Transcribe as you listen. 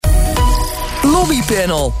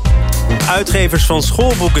Lobbypanel. Uitgevers van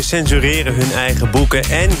schoolboeken censureren hun eigen boeken.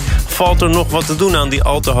 En valt er nog wat te doen aan die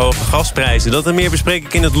al te hoge gasprijzen? Dat en meer bespreek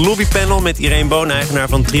ik in het Lobbypanel met Irene Boon, eigenaar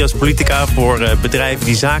van Trias Politica, voor bedrijven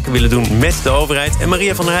die zaken willen doen met de overheid. En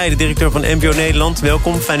Maria van der Heijden, directeur van NPO Nederland.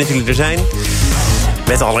 Welkom, fijn dat jullie er zijn.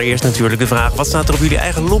 Met allereerst natuurlijk de vraag, wat staat er op jullie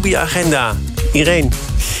eigen lobbyagenda? Irene?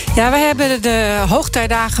 Ja, wij hebben de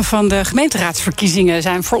hoogtijdagen van de gemeenteraadsverkiezingen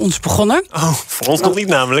zijn voor ons begonnen. Oh, voor ons nog niet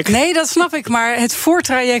namelijk. Nee, dat snap ik, maar het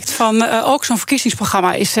voortraject van ook zo'n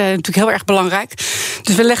verkiezingsprogramma is natuurlijk heel erg belangrijk.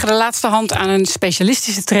 Dus we leggen de laatste hand aan een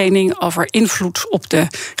specialistische training over invloed op de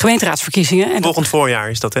gemeenteraadsverkiezingen. En volgend voorjaar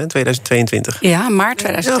is dat, hè? 2022. Ja, maart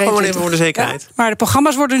 2022. Ja, gewoon even voor de zekerheid. Ja, maar de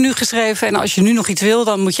programma's worden nu geschreven en als je nu nog iets wil,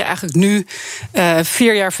 dan moet je eigenlijk nu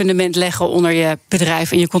 4 jaar fundament leggen onder je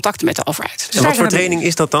bedrijf en je contacten met de overheid. Dus en wat voor training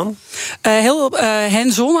is dat dan? Heel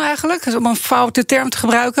hands-on eigenlijk, dus om een foute term te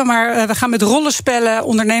gebruiken. Maar we gaan met rollenspellen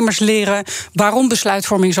ondernemers leren waarom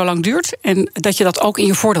besluitvorming zo lang duurt. En dat je dat ook in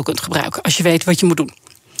je voordeel kunt gebruiken als je weet wat je moet doen.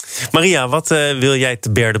 Maria, wat wil jij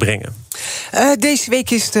te berde brengen? Deze week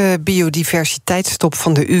is de biodiversiteitstop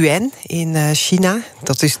van de UN in China.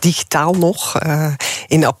 Dat is digitaal nog.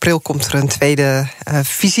 In april komt er een tweede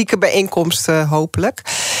fysieke bijeenkomst hopelijk.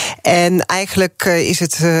 En eigenlijk is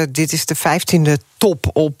dit is de 15e top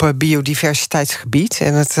op biodiversiteitsgebied.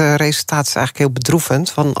 En het resultaat is eigenlijk heel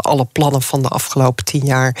bedroevend. Want alle plannen van de afgelopen 10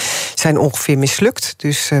 jaar zijn ongeveer mislukt.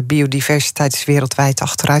 Dus biodiversiteit is wereldwijd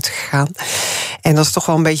achteruit gegaan. En dat is toch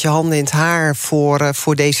wel een beetje handen in het haar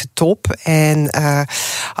voor deze top. En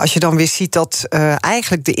als je dan weer ziet dat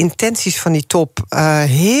eigenlijk de intenties van die top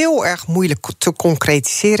heel erg moeilijk te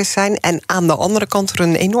concretiseren zijn. En aan de andere kant er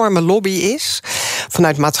een enorme lobby is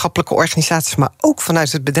vanuit maatschappelijke organisaties, maar ook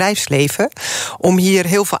vanuit het bedrijfsleven, om hier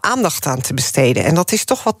heel veel aandacht aan te besteden. En dat is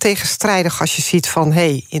toch wat tegenstrijdig als je ziet van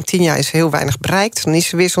in 10 jaar is heel weinig bereikt. Dan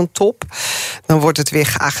is er weer zo'n top. Dan wordt het weer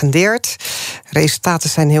geagendeerd. Resultaten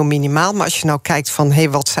zijn heel minimaal. Maar als je nou kijkt van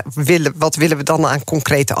wat willen we dan aan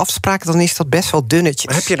concrete afspraken, dan is dat best wel dunnetjes.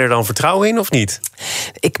 Maar heb je er dan vertrouwen in of niet?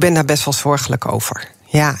 Ik ben daar best wel zorgelijk over.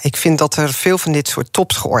 Ja, ik vind dat er veel van dit soort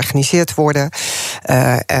tops georganiseerd worden.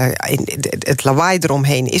 Het lawaai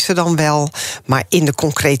eromheen is er dan wel, maar in de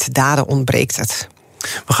concrete daden ontbreekt het.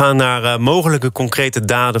 We gaan naar mogelijke concrete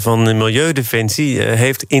daden van Milieudefensie.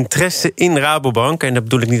 Heeft interesse in Rabobank. En dat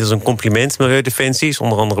bedoel ik niet als een compliment. Milieudefensie is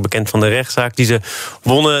onder andere bekend van de rechtszaak die ze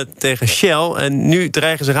wonnen tegen Shell. En nu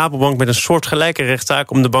dreigen ze Rabobank met een soortgelijke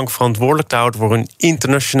rechtszaak om de bank verantwoordelijk te houden voor hun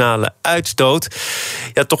internationale uitstoot.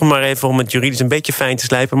 Ja, toch maar even om het juridisch een beetje fijn te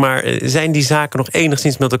slijpen. Maar zijn die zaken nog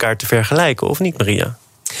enigszins met elkaar te vergelijken, of niet, Maria?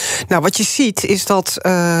 Nou, wat je ziet is dat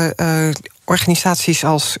organisaties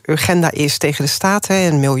als Urgenda is tegen de Staten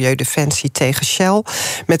en Milieudefensie tegen Shell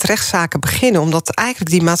met rechtszaken beginnen, omdat eigenlijk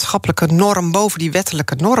die maatschappelijke norm boven die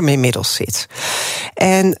wettelijke norm inmiddels zit.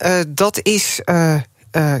 En dat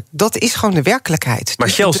is gewoon de werkelijkheid. Maar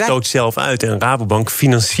Shell stoot zelf uit en Rabobank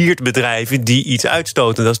financiert bedrijven die iets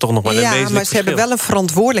uitstoten. Dat is toch nog wel een wezenlijk verschil. Ja, maar ze hebben wel een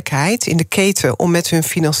verantwoordelijkheid in de keten om met hun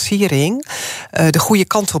financiering de goede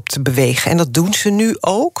kant op te bewegen. En dat doen ze nu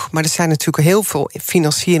ook. Maar er zijn natuurlijk heel veel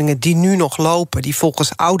financieringen die nu nog lopen, die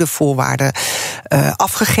volgens oude voorwaarden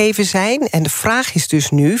afgegeven zijn. En de vraag is dus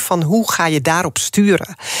nu van hoe ga je daarop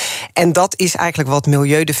sturen? En dat is eigenlijk wat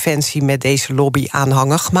Milieudefensie met deze lobby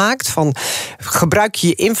aanhangig maakt. Van gebruik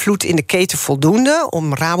je invloed in de keten voldoende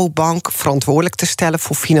om Rabobank verantwoordelijk te stellen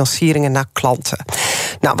voor financieringen naar klanten.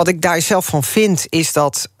 Nou, wat ik daar zelf van vind, is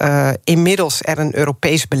dat inmiddels er een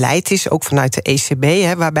Europees beleid is, ook vanuit de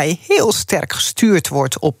ECB, waarbij heel sterk gestuurd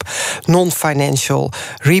wordt op non-financial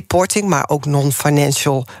reporting, maar ook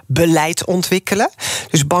non-financial beleid ontwikkelen.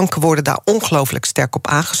 Dus banken worden daar ongelooflijk sterk op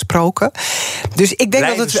aangesproken. Dus ik denk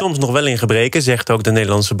dat het soms nog wel in gebreken, zegt ook de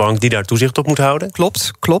Nederlandse bank die daar toezicht op moet houden.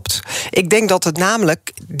 Klopt. Ik denk dat het namelijk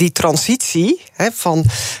die transitie van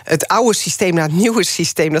het oude systeem naar het nieuwe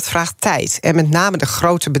systeem, dat vraagt tijd. En met name de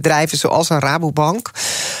grote bedrijven zoals een Rabobank,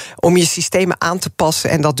 om je systemen aan te passen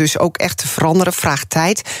en dat dus ook echt te veranderen, vraagt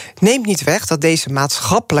tijd. Neemt niet weg dat deze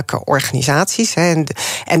maatschappelijke organisaties en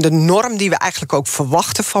de norm die we eigenlijk ook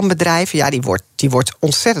verwachten van bedrijven, die wordt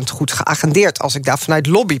ontzettend goed geagendeerd als ik daar vanuit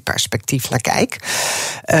lobbyperspectief naar kijk.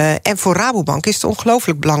 En voor Rabobank is het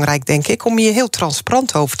ongelooflijk belangrijk, denk ik, om hier heel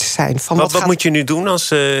transparant over te zijn. Wat moet je nu doen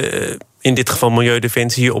als in dit geval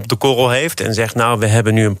Milieudefensie hier op de korrel heeft en zegt, nou, we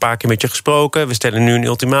hebben nu een paar keer met je gesproken, we stellen nu een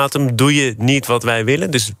ultimatum, doe je niet wat wij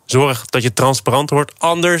willen? Dus zorg dat je transparant wordt,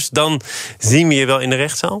 anders dan zien we je wel in de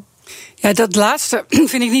rechtszaal? Ja, dat laatste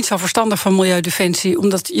vind ik niet zo verstandig van Milieudefensie,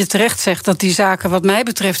 omdat je terecht zegt dat die zaken wat mij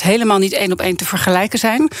betreft helemaal niet 1 op 1 te vergelijken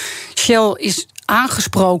zijn. Shell is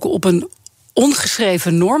aangesproken op een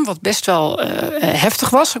ongeschreven norm, wat best wel heftig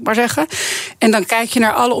was, zou ik maar zeggen. En dan kijk je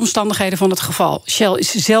naar alle omstandigheden van het geval. Shell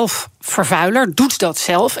is zelf vervuiler, doet dat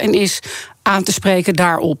zelf en is aan te spreken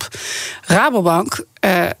daarop. Rabobank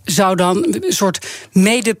zou dan een soort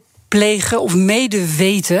medeplegen of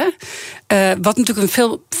medeweten, wat natuurlijk een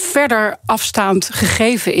veel verder afstaand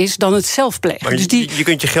gegeven is dan het zelf plegen. Maar dus je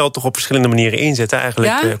kunt je geld toch op verschillende manieren inzetten.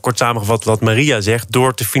 Eigenlijk kort samengevat wat Maria zegt,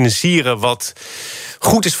 door te financieren wat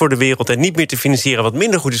goed is voor de wereld en niet meer te financieren wat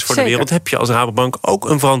minder goed is voor de wereld, heb je als Rabobank ook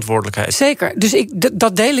een verantwoordelijkheid. Zeker, dus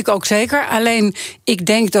dat deel ik ook zeker. Alleen ik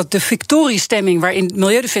denk dat de victoriestemming waarin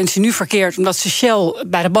Milieudefensie nu verkeert, omdat ze Shell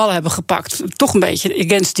bij de ballen hebben gepakt, toch een beetje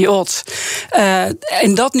against the odds.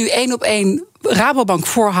 En dat nu 1 op 1 Rabobank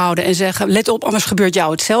voorhouden en zeggen, let op, anders gebeurt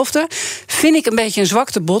jou hetzelfde, vind ik een beetje een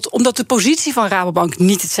zwaktebod, omdat de positie van Rabobank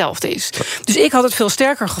niet hetzelfde is. Dus ik had het veel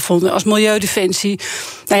sterker gevonden als Milieudefensie,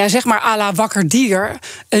 zeg maar à la wakker dier,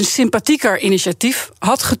 een sympathieker initiatief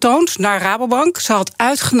had getoond naar Rabobank. Ze had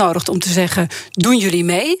uitgenodigd om te zeggen, doen jullie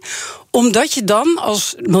mee? Omdat je dan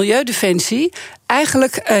als Milieudefensie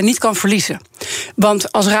eigenlijk niet kan verliezen.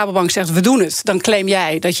 Want als Rabobank zegt, we doen het, dan claim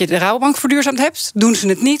jij dat je de Rabobank verduurzaamd hebt. Doen ze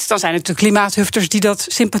het niet, dan zijn het de klimaathufters die dat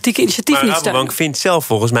sympathieke initiatief niet steunen. Maar Rabobank vindt zelf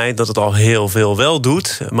volgens mij dat het al heel veel wel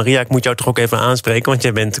doet. Maria, ik moet jou toch ook even aanspreken, want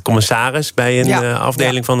jij bent commissaris bij een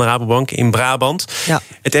afdeling van de Rabobank in Brabant. Ja.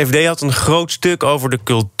 Het FD had een groot stuk over de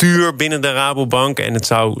cultuur binnen de Rabobank en het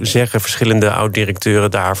zou zeggen verschillende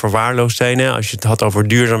oud-directeuren daar verwaarloosd zijn. Hè. Als je het had over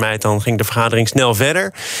duurzaamheid, dan ging de vergadering snel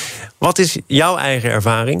verder. Wat is jouw eigen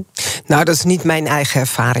ervaring? Nou, dat is niet mijn eigen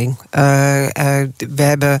ervaring. We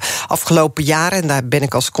hebben afgelopen jaren, en daar ben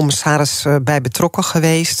ik als commissaris bij betrokken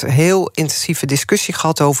geweest, heel intensieve discussie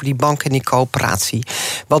gehad over die bank en die coöperatie.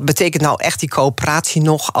 Wat betekent nou echt die coöperatie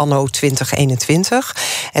nog anno 2021?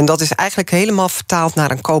 En dat is eigenlijk helemaal vertaald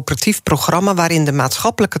naar een coöperatief programma waarin de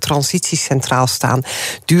maatschappelijke transities centraal staan.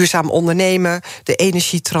 Duurzaam ondernemen, de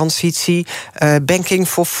energietransitie, banking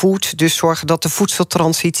for food, dus zorgen dat de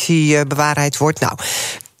voedseltransitie bewaarheid wordt. Nou,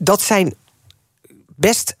 dat zijn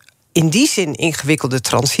best in die zin ingewikkelde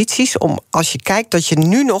transities. Als je kijkt dat je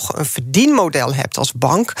nu nog een verdienmodel hebt als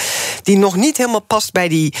bank die nog niet helemaal past bij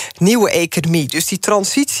die nieuwe economie. Dus die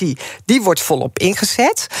transitie, die wordt volop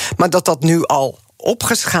ingezet. Maar dat nu al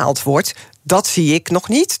opgeschaald wordt, dat zie ik nog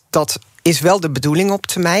niet. Dat is wel de bedoeling op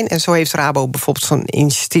termijn. En zo heeft Rabo bijvoorbeeld zo'n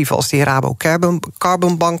initiatief als die Rabo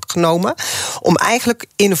Carbon Bank genomen, om eigenlijk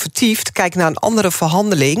innovatief te kijken naar een andere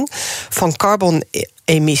verhandeling van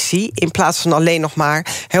carbonemissie, in plaats van alleen nog maar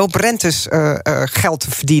help rentes geld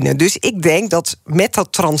te verdienen. Dus ik denk dat met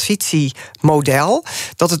dat transitiemodel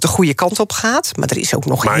dat het de goede kant op gaat. Maar er is ook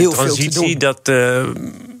nog heel veel te doen. Dat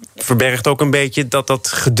verbergt ook een beetje dat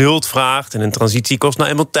geduld vraagt. En een transitie kost nou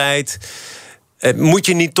eenmaal tijd. Moet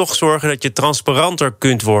je niet toch zorgen dat je transparanter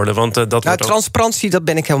kunt worden? Want transparantie, dat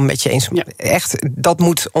ben ik helemaal met je eens. Ja. Echt, dat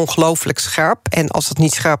moet ongelooflijk scherp. En als het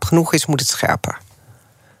niet scherp genoeg is, moet het scherper.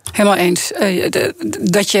 Helemaal eens.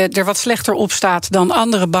 Dat je er wat slechter op staat dan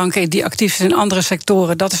andere banken die actief zijn in andere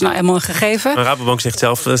sectoren, dat is nou eenmaal een gegeven. Maar Rabobank zegt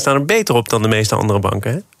zelf, we staan er beter op dan de meeste andere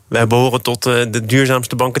banken, hè? Wij behoren tot de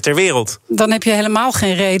duurzaamste banken ter wereld. Dan heb je helemaal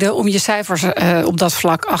geen reden om je cijfers op dat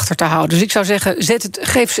vlak achter te houden. Dus ik zou zeggen,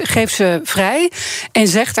 geef ze vrij. En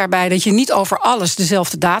zeg daarbij dat je niet over alles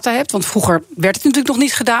dezelfde data hebt. Want vroeger werd het natuurlijk nog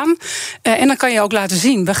niet gedaan. En dan kan je ook laten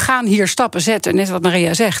zien, we gaan hier stappen zetten. Net wat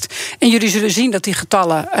Maria zegt. En jullie zullen zien dat die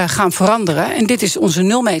getallen gaan veranderen. En dit is onze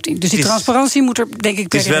nulmeting. Dus die transparantie moet er, denk ik,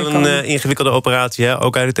 het is wel een ingewikkelde operatie, hè?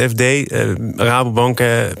 Ook uit het FD. Rabobank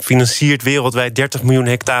financiert wereldwijd 30 miljoen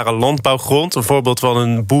hectare landbouwgrond. Een voorbeeld van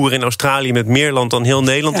een boer in Australië met meer land dan heel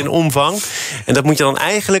Nederland in omvang. En dat moet je dan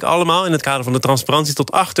eigenlijk allemaal in het kader van de transparantie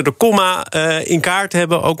tot achter de komma in kaart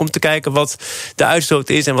hebben. Ook om te kijken wat de uitstoot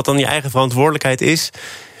is en wat dan je eigen verantwoordelijkheid is.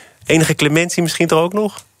 Enige clementie misschien toch ook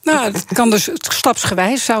nog? Nou, het kan dus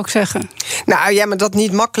stapsgewijs, zou ik zeggen. Nou ja, maar dat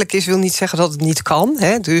niet makkelijk is, wil niet zeggen dat het niet kan.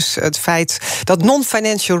 Hè. Dus het feit dat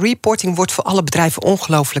non-financial reporting wordt voor alle bedrijven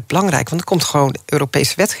ongelooflijk belangrijk. Want er komt gewoon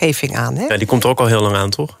Europese wetgeving aan. Hè. Ja, die komt er ook al heel lang aan,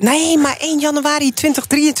 toch? Nee, maar 1 januari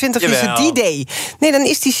 2023 is het D-Day. Nee, dan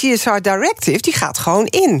is die CSR Directive, die gaat gewoon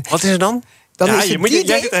in. Wat is er dan? Jij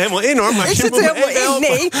zit er helemaal in, hoor. Maar ik zit er helemaal in.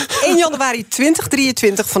 Nee, 1 januari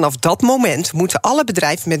 2023, vanaf dat moment moeten alle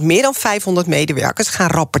bedrijven met meer dan 500 medewerkers gaan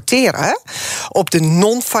rapporteren op de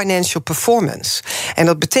non-financial performance. En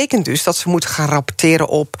dat betekent dus dat ze moeten gaan rapporteren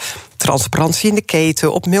op transparantie in de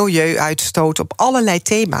keten, op milieuuitstoot, op allerlei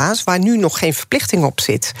thema's waar nu nog geen verplichting op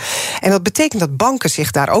zit. En dat betekent dat banken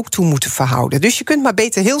zich daar ook toe moeten verhouden. Dus je kunt maar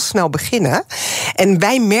beter heel snel beginnen. En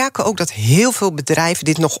wij merken ook dat heel veel bedrijven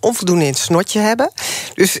dit nog onvoldoende in het snotje hebben.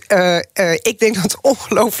 Dus ik denk dat het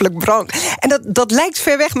ongelooflijk en dat lijkt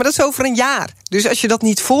ver weg, maar dat is over een jaar. Dus als je dat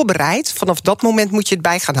niet voorbereidt, vanaf dat moment moet je het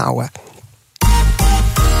bij gaan houden.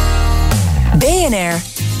 BNR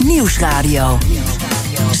Nieuwsradio.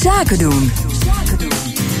 Zaken doen.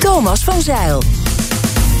 Thomas van Zeil.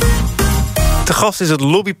 De gast is het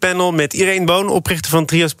lobbypanel met Irene Boon, oprichter van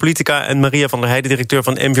Trias Politica, en Maria van der Heijden, directeur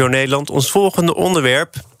van MVO Nederland. Ons volgende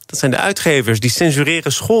onderwerp, dat zijn de uitgevers. Die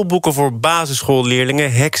censureren schoolboeken voor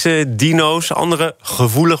basisschoolleerlingen. Heksen, dino's, andere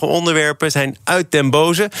gevoelige onderwerpen zijn uit den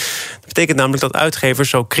boze. Dat betekent namelijk dat uitgevers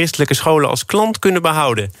zo christelijke scholen als klant kunnen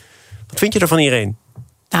behouden. Wat vind je ervan, Irene?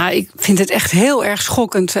 Nou, ik vind het echt heel erg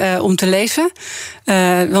schokkend om te lezen.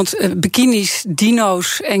 Want bikinis,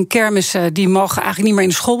 dino's en kermissen, die mogen eigenlijk niet meer in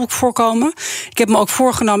een schoolboek voorkomen. Ik heb me ook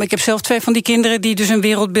voorgenomen, ik heb zelf 2 van die kinderen die dus een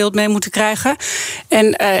wereldbeeld mee moeten krijgen.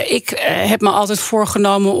 En ik heb me altijd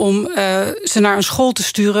voorgenomen om ze naar een school te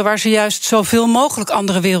sturen waar ze juist zoveel mogelijk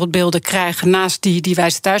andere wereldbeelden krijgen naast die wij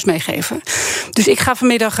ze thuis meegeven. Dus ik ga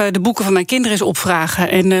vanmiddag de boeken van mijn kinderen eens opvragen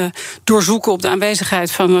en doorzoeken op de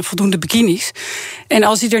aanwezigheid van voldoende bikinis. En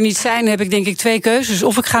als die er niet zijn, heb ik denk ik 2 keuzes.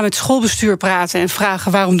 Of ik ga met het schoolbestuur praten en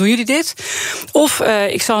vragen waarom doen jullie dit? Of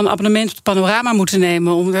ik zal een abonnement op het Panorama moeten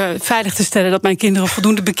nemen om veilig te stellen dat mijn kinderen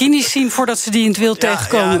voldoende bikinis zien voordat ze die in het wild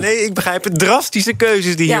tegenkomen. Ja, nee, ik begrijp het. Drastische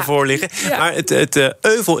keuzes die hiervoor liggen. Ja. Maar het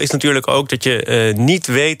euvel is natuurlijk ook dat je niet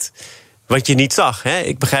weet wat je niet zag. Hè?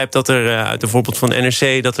 Ik begrijp dat er uit een voorbeeld van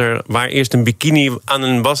NRC, dat er waar eerst een bikini aan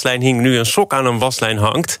een waslijn hing, nu een sok aan een waslijn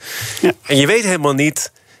hangt. Ja. En je weet helemaal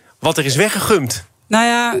niet wat er is weggegumd. Nou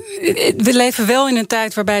ja, we leven wel in een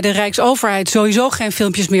tijd waarbij de Rijksoverheid sowieso geen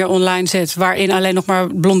filmpjes meer online zet waarin alleen nog maar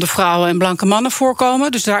blonde vrouwen en blanke mannen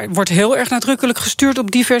voorkomen. Dus daar wordt heel erg nadrukkelijk gestuurd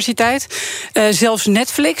op diversiteit. Zelfs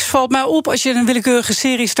Netflix valt mij op. Als je een willekeurige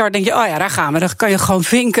serie start, denk je, oh ja, daar gaan we. Dan kan je gewoon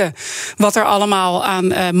vinken wat er allemaal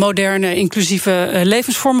aan moderne, inclusieve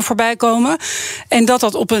levensvormen voorbij komen. En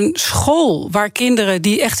dat op een school waar kinderen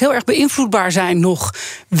die echt heel erg beïnvloedbaar zijn nog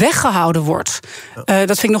weggehouden wordt. Dat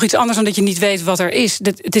vind ik nog iets anders dan dat je niet weet wat er is.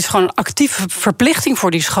 Het is gewoon een actieve verplichting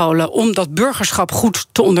voor die scholen om dat burgerschap goed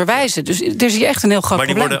te onderwijzen. Dus er is hier echt een heel groot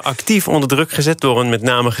probleem. Maar die worden actief onder druk gezet door een met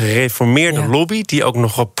name gereformeerde lobby, die ook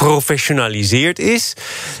nog geprofessionaliseerd is.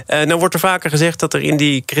 Nou wordt er vaker gezegd dat er in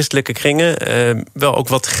die christelijke kringen wel ook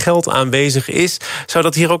wat geld aanwezig is. Zou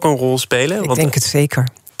dat hier ook een rol spelen? Ik denk het zeker.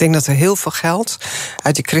 Ik denk dat er heel veel geld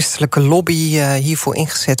uit die christelijke lobby hiervoor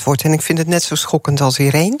ingezet wordt. En ik vind het net zo schokkend als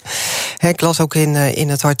Irene. Ik las ook in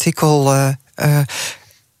het artikel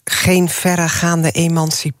geen verregaande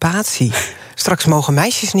emancipatie. Straks mogen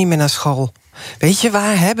meisjes niet meer naar school. Weet je,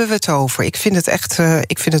 waar hebben we het over? Ik vind het echt,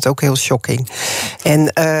 ik vind het ook heel shocking.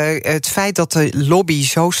 En het feit dat de lobby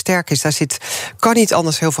zo sterk is, kan niet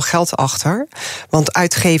anders heel veel geld achter. Want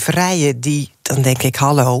uitgeverijen dan denk ik,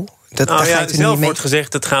 hallo. Zelf wordt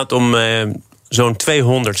gezegd, het gaat om zo'n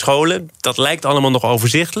 200 scholen. Dat lijkt allemaal nog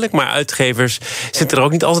overzichtelijk, maar uitgevers zitten er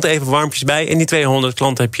ook niet altijd even warmpjes bij. En die 200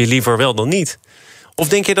 klanten heb je liever wel dan niet. Of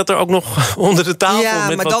denk je dat er ook nog onder de tafel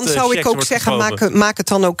met maar wat dan zou ik ook zeggen, geschoven? maak het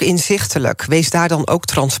dan ook inzichtelijk. Wees daar dan ook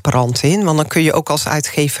transparant in. Want dan kun je ook als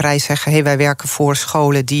uitgeverij zeggen, hey, wij werken voor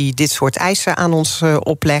scholen die dit soort eisen aan ons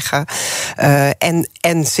opleggen.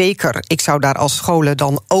 En zeker, ik zou daar als scholen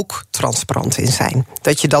dan ook transparant in zijn.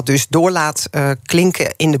 Dat je dat dus door laat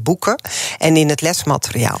klinken in de boeken en in het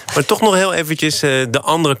lesmateriaal. Maar toch nog heel eventjes de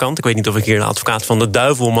andere kant. Ik weet niet of ik hier de advocaat van de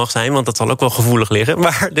duivel mag zijn, want dat zal ook wel gevoelig liggen.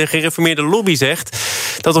 Maar de gereformeerde lobby zegt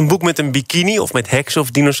dat een boek met een bikini of met heksen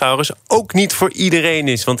of dinosaurus ook niet voor iedereen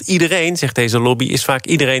is. Want iedereen, zegt deze lobby, is vaak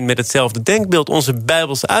iedereen met hetzelfde denkbeeld. Onze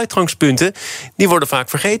bijbelse uitgangspunten, die worden vaak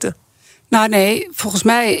vergeten. Nou nee, volgens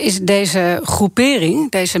mij is deze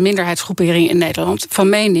groepering, deze minderheidsgroepering in Nederland, van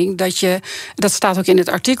mening dat staat ook in het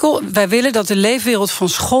artikel, wij willen dat de leefwereld van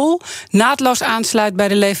school naadloos aansluit bij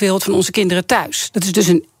de leefwereld van onze kinderen thuis. Dat is dus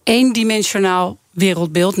een eendimensionaal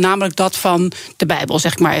wereldbeeld, namelijk dat van de Bijbel,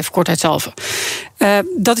 zeg ik maar even kortheidshalve.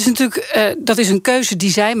 Dat is natuurlijk dat is een keuze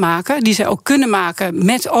die zij maken, die zij ook kunnen maken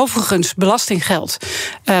met overigens belastinggeld.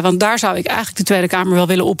 Want daar zou ik eigenlijk de Tweede Kamer wel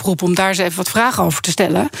willen oproepen om daar eens even wat vragen over te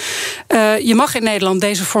stellen. Je mag in Nederland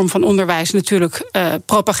deze vorm van onderwijs natuurlijk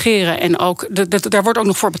propageren en ook daar wordt ook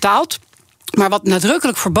nog voor betaald. Maar wat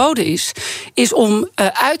nadrukkelijk verboden is om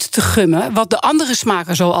uit te gummen wat de andere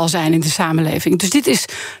smaken zo al zijn in de samenleving. Dus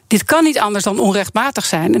dit kan niet anders dan onrechtmatig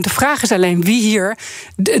zijn. En de vraag is alleen wie hier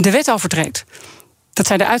de wet overtreedt. Dat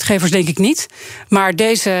zijn de uitgevers denk ik niet. Maar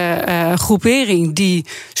deze groepering die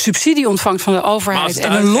subsidie ontvangt van de overheid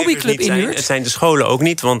en een lobbyclub inhuurt. Het zijn de scholen ook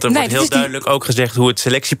niet, want er wordt heel duidelijk ook gezegd hoe het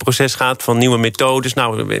selectieproces gaat van nieuwe methodes.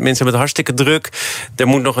 Nou, mensen hebben het hartstikke druk. Er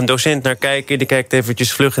moet nog een docent naar kijken. Die kijkt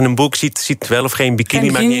eventjes vlug in een boek, ziet wel of geen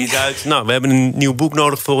bikini, maakt niet eens uit. Nou, we hebben een nieuw boek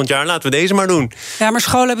nodig volgend jaar, laten we deze maar doen. Ja, maar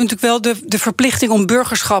scholen hebben natuurlijk wel de verplichting om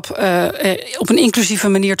burgerschap op een inclusieve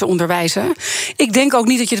manier te onderwijzen. Ik denk ook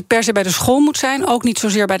niet dat je het per se bij de school moet zijn, ook niet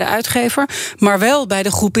zozeer bij de uitgever, maar wel bij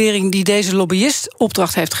de groepering die deze lobbyist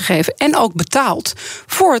opdracht heeft gegeven en ook betaald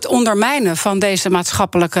voor het ondermijnen van deze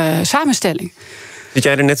maatschappelijke samenstelling. Zit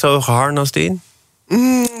jij er net zo geharnast in?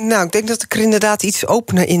 Nou, ik denk dat ik er inderdaad iets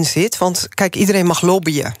opener in zit. Want kijk, iedereen mag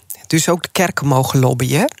lobbyen. Dus ook de kerken mogen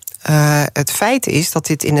lobbyen. Het feit is dat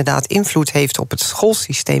dit inderdaad invloed heeft op het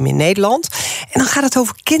schoolsysteem in Nederland. En dan gaat het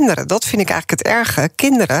over kinderen. Dat vind ik eigenlijk het erge.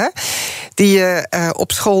 Kinderen die je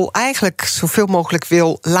op school eigenlijk zoveel mogelijk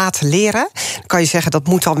wil laten leren. Dan kan je zeggen, dat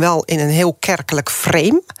moet dan wel in een heel kerkelijk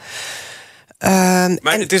frame.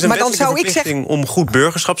 Maar het is een wettelijke verplichting om goed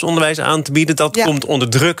burgerschapsonderwijs aan te bieden. Dat komt onder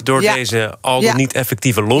druk door deze al dan niet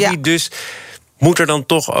effectieve lobby. Ja. Dus moet er dan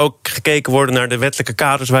toch ook gekeken worden naar de wettelijke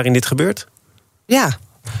kaders waarin dit gebeurt? Ja,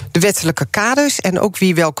 de wettelijke kaders en ook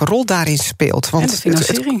wie welke rol daarin speelt. Want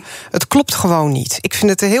het klopt gewoon niet. Ik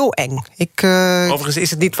vind het heel eng. Overigens is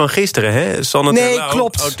het niet van gisteren, hè? Sanne Terlouw,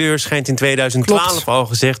 auteur, schijnt in 2012 al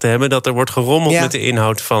gezegd te hebben dat er wordt gerommeld met de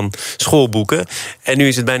inhoud van schoolboeken. En nu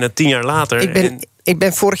is het bijna 10 jaar later. Ik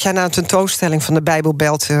ben vorig jaar naar een tentoonstelling van de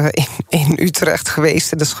Bijbelbelt in Utrecht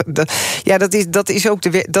geweest. Dat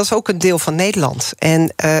is ook een deel van Nederland.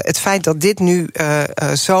 En het feit dat dit nu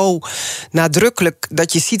zo nadrukkelijk,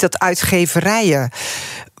 dat je ziet dat uitgeverijen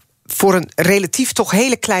voor een relatief toch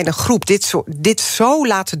hele kleine groep dit zo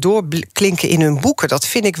laten doorklinken in hun boeken, dat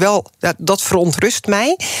vind ik wel, dat verontrust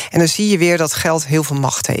mij. En dan zie je weer dat geld heel veel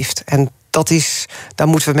macht heeft. En daar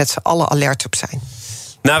moeten we met z'n allen alert op zijn.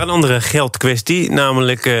 Naar een andere geldkwestie,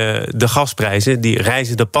 namelijk de gasprijzen. Die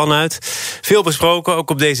reizen de pan uit. Veel besproken, ook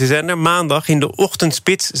op deze zender. Maandag in de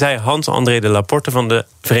ochtendspits zei Hans-André de Laporte van de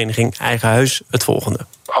vereniging Eigen Huis het volgende.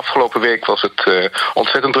 Afgelopen week was het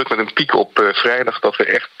ontzettend druk met een piek op vrijdag, dat we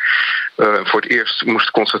echt voor het eerst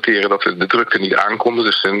moesten constateren dat we de drukte niet aankonden.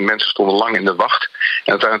 Dus mensen stonden lang in de wacht.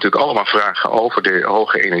 En het waren natuurlijk allemaal vragen over de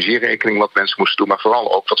hoge energierekening, wat mensen moesten doen, maar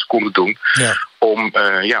vooral ook wat ze konden doen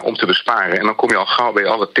om te besparen. En dan kom je al gauw bij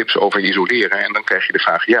alle tips over isoleren. En dan krijg je de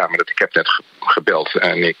vraag, ik heb net gebeld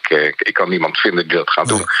en ik kan niemand vinden die dat gaat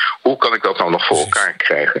doen. Hoe kan ik dat nou nog voor elkaar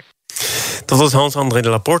krijgen? Dat was Hans-André de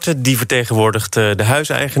Laporte, die vertegenwoordigt de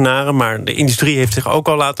huiseigenaren. Maar de industrie heeft zich ook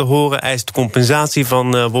al laten horen. Eist compensatie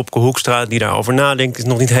van Wopke Hoekstra, die daarover nadenkt. Het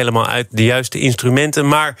is nog niet helemaal uit de juiste instrumenten.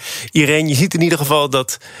 Maar Irene, je ziet in ieder geval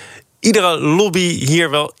dat iedere lobby hier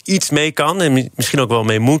wel iets mee kan en misschien ook wel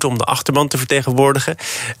mee moet om de achterban te vertegenwoordigen.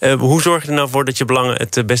 Hoe zorg je er nou voor dat je belangen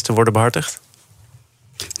het beste worden behartigd?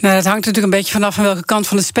 Nou, dat hangt natuurlijk een beetje vanaf van welke kant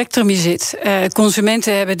van het spectrum je zit.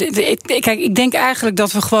 Consumenten hebben. Kijk, ik denk eigenlijk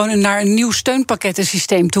dat we gewoon naar een nieuw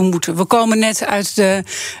steunpakkettensysteem toe moeten. We komen net uit de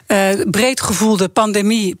breed gevoelde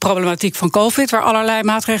pandemieproblematiek van COVID, waar allerlei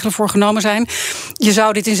maatregelen voor genomen zijn. Je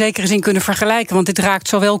zou dit in zekere zin kunnen vergelijken, want dit raakt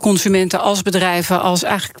zowel consumenten als bedrijven als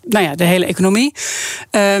eigenlijk de hele economie.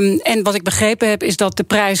 En wat ik begrepen heb, is dat de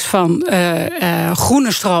prijs van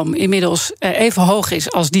groene stroom inmiddels even hoog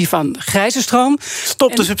is als die van grijze stroom. Stop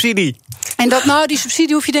de subsidie. En die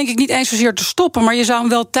subsidie hoef je denk ik niet eens zozeer te stoppen, maar je zou hem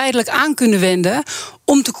wel tijdelijk aan kunnen wenden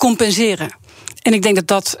om te compenseren. En ik denk dat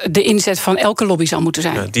dat de inzet van elke lobby zou moeten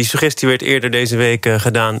zijn. Die suggestie werd eerder deze week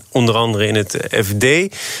gedaan, onder andere in het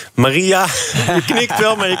FD. Maria, je knikt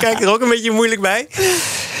wel, maar je kijkt er ook een beetje moeilijk bij.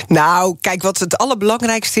 Nou, kijk, wat het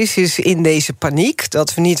allerbelangrijkste is in deze paniek,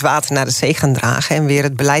 dat we niet water naar de zee gaan dragen en weer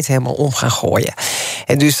het beleid helemaal om gaan gooien.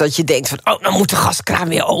 En dus dat je denkt van, dan moet de gaskraan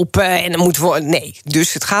weer open en dan moeten we. Nee,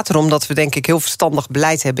 dus het gaat erom dat we denk ik heel verstandig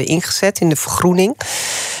beleid hebben ingezet in de vergroening.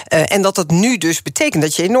 En dat nu dus betekent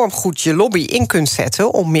dat je enorm goed je lobby in kunt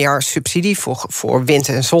zetten om meer subsidie voor wind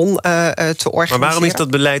en zon te organiseren. Maar waarom is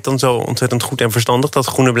dat beleid dan zo ontzettend goed en verstandig, dat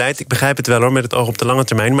groene beleid? Ik begrijp het wel hoor, met het oog op de lange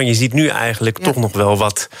termijn, maar je ziet nu eigenlijk toch nog wel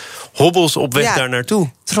wat hobbels op weg daar naartoe.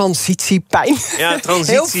 Transitiepijn. Ja, transitiepijn.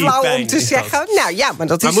 Heel flauw om te zeggen. Nou ja, maar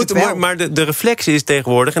dat is het wel. Maar de reflectie is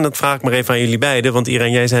tegenwoordig, en dat vraag ik maar even aan jullie beiden, want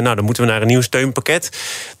Irene, jij zei, dan moeten we naar een nieuw steunpakket.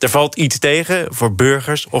 Er valt iets tegen voor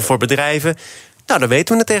burgers of voor bedrijven. Nou, dan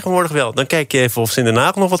weten we het tegenwoordig wel. Dan kijk je even of ze in Den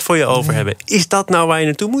Haag nog wat voor je over hebben. Is dat nou waar je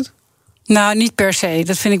naartoe moet? Nou, niet per se.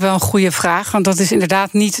 Dat vind ik wel een goede vraag. Want dat is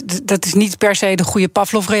inderdaad niet per se de goede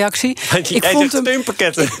Pavlov-reactie. Ik vond hem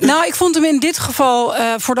steunpakketten. Ik vond hem in dit geval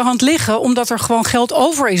voor de hand liggen, omdat er gewoon geld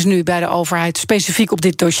over is nu bij de overheid, specifiek op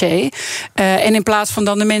dit dossier. En in plaats van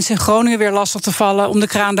dan de mensen in Groningen weer lastig te vallen om de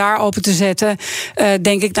kraan daar open te zetten,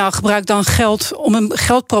 denk ik, gebruik dan geld om een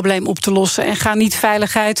geldprobleem op te lossen en ga niet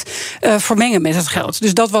veiligheid vermengen met het geld.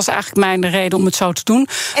 Dus dat was eigenlijk mijn reden om het zo te doen.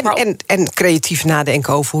 En creatief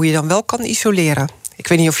nadenken over hoe je dan wel kan isoleren. Ik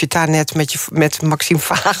weet niet of je het daar net met Maxime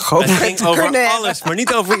Vaag over ging over alles, maar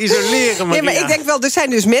niet over isoleren. Nee, maar ik denk wel, er zijn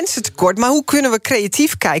dus mensen tekort. Maar hoe kunnen we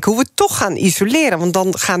creatief kijken hoe we toch gaan isoleren? Want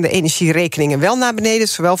dan gaan de energierekeningen wel naar beneden,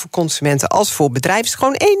 zowel voor consumenten als voor bedrijven. Het is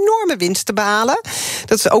gewoon enorme winst te behalen.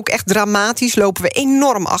 Dat is ook echt dramatisch. Lopen we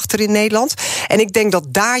enorm achter in Nederland. En ik denk dat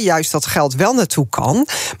daar juist dat geld wel naartoe kan.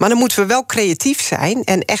 Maar dan moeten we wel creatief zijn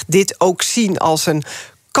en echt dit ook zien als een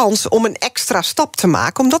kans om een extra stap te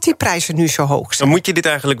maken, omdat die prijzen nu zo hoog zijn. Dan moet je dit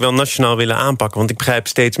eigenlijk wel nationaal willen aanpakken. Want ik begrijp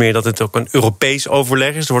steeds meer dat het ook een Europees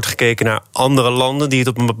overleg is. Er wordt gekeken naar andere landen die het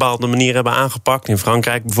op een bepaalde manier hebben aangepakt. In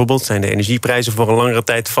Frankrijk bijvoorbeeld zijn de energieprijzen voor een langere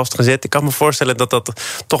tijd vastgezet. Ik kan me voorstellen dat dat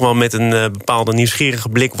toch wel met een bepaalde nieuwsgierige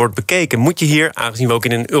blik wordt bekeken. Moet je hier, aangezien we ook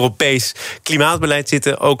in een Europees klimaatbeleid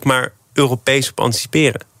zitten, ook maar Europees op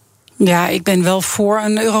anticiperen? Ja, ik ben wel voor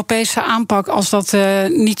een Europese aanpak als dat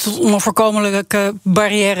niet tot onoverkomelijke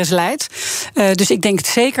barrières leidt. Dus ik denk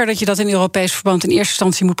zeker dat je dat in Europees verband in eerste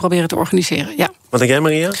instantie moet proberen te organiseren. Ja. Wat denk jij,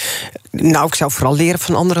 Maria? Nou, ik zou vooral leren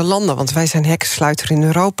van andere landen, want wij zijn hekkensluiter in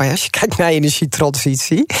Europa, als je kijkt naar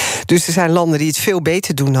energietransitie. Dus er zijn landen die het veel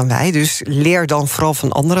beter doen dan wij. Dus leer dan vooral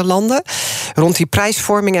van andere landen. Rond die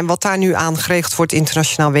prijsvorming en wat daar nu aan geregeld wordt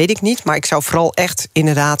internationaal weet ik niet. Maar ik zou vooral echt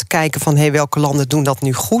inderdaad kijken van welke landen doen dat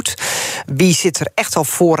nu goed? Wie zit er echt al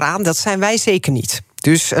vooraan? Dat zijn wij zeker niet.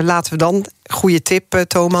 Dus laten we dan, goede tip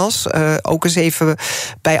Thomas, ook eens even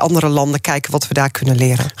bij andere landen kijken wat we daar kunnen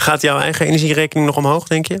leren. Gaat jouw eigen energierekening nog omhoog,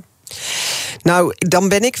 denk je? Nou, dan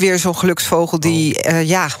ben ik weer zo'n geluksvogel die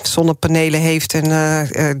zonnepanelen heeft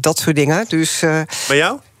en dat soort dingen. Dus, bij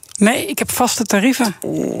jou? Nee, ik heb vaste tarieven.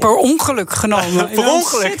 Per ongeluk genomen. Ik ben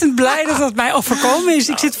ontzettend blij dat dat mij overkomen is.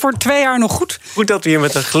 Ik zit voor 2 jaar nog goed. Goed dat we hier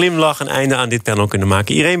met een glimlach een einde aan dit panel kunnen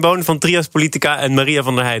maken. Irene Boon van Trias Politica en Maria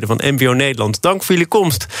van der Heijden van NPO Nederland. Dank voor jullie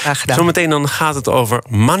komst. Graag gedaan. Zometeen dan gaat het over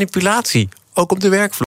manipulatie, ook op de werkvloer.